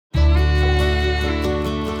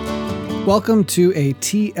Welcome to a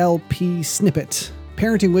TLP snippet,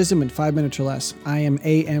 Parenting Wisdom in 5 minutes or less. I am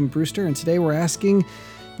A.M. Brewster, and today we're asking,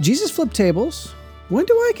 Jesus flipped tables? When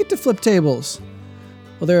do I get to flip tables?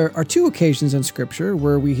 Well, there are two occasions in Scripture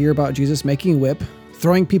where we hear about Jesus making a whip,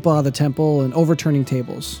 throwing people out of the temple, and overturning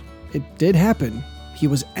tables. It did happen. He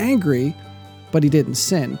was angry, but he didn't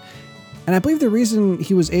sin. And I believe the reason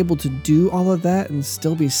he was able to do all of that and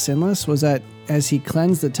still be sinless was that as he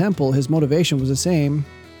cleansed the temple, his motivation was the same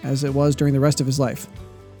as it was during the rest of his life.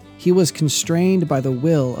 He was constrained by the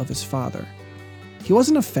will of his Father. He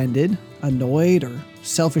wasn't offended, annoyed, or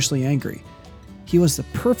selfishly angry. He was the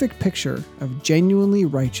perfect picture of genuinely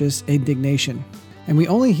righteous indignation. And we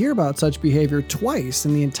only hear about such behavior twice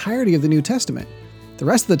in the entirety of the New Testament. The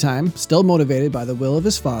rest of the time, still motivated by the will of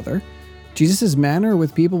his Father, Jesus' manner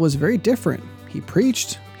with people was very different. He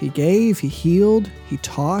preached, he gave, he healed, he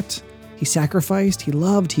taught, he sacrificed, he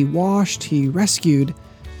loved, he washed, he rescued,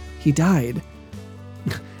 he died.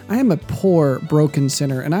 I am a poor, broken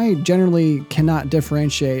sinner, and I generally cannot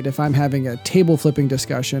differentiate if I'm having a table flipping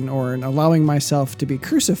discussion or an allowing myself to be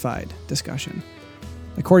crucified discussion.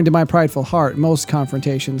 According to my prideful heart, most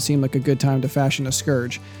confrontations seem like a good time to fashion a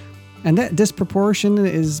scourge. And that disproportion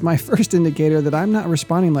is my first indicator that I'm not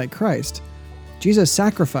responding like Christ. Jesus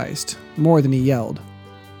sacrificed more than he yelled.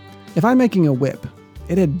 If I'm making a whip,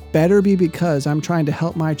 it had better be because I'm trying to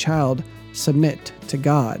help my child submit to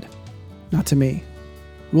God, not to me.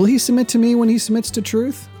 Will he submit to me when he submits to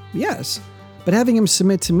truth? Yes. But having him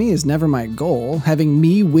submit to me is never my goal. Having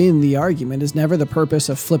me win the argument is never the purpose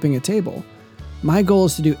of flipping a table. My goal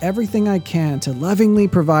is to do everything I can to lovingly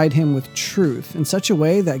provide him with truth in such a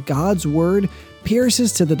way that God's word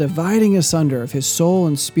pierces to the dividing asunder of his soul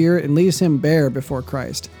and spirit and leaves him bare before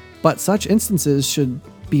Christ. But such instances should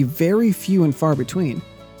be very few and far between.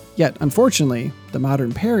 Yet, unfortunately, the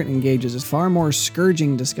modern parent engages in far more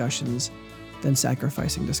scourging discussions than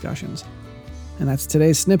sacrificing discussions. And that's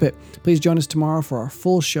today's snippet. Please join us tomorrow for our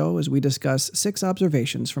full show as we discuss 6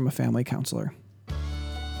 observations from a family counselor.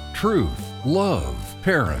 Truth, Love,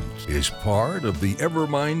 Parents is part of the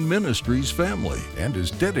Evermind Ministries family and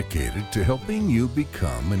is dedicated to helping you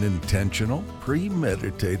become an intentional,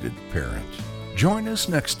 premeditated parent. Join us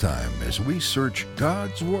next time as we search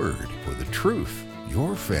God's Word for the truth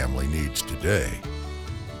your family needs today.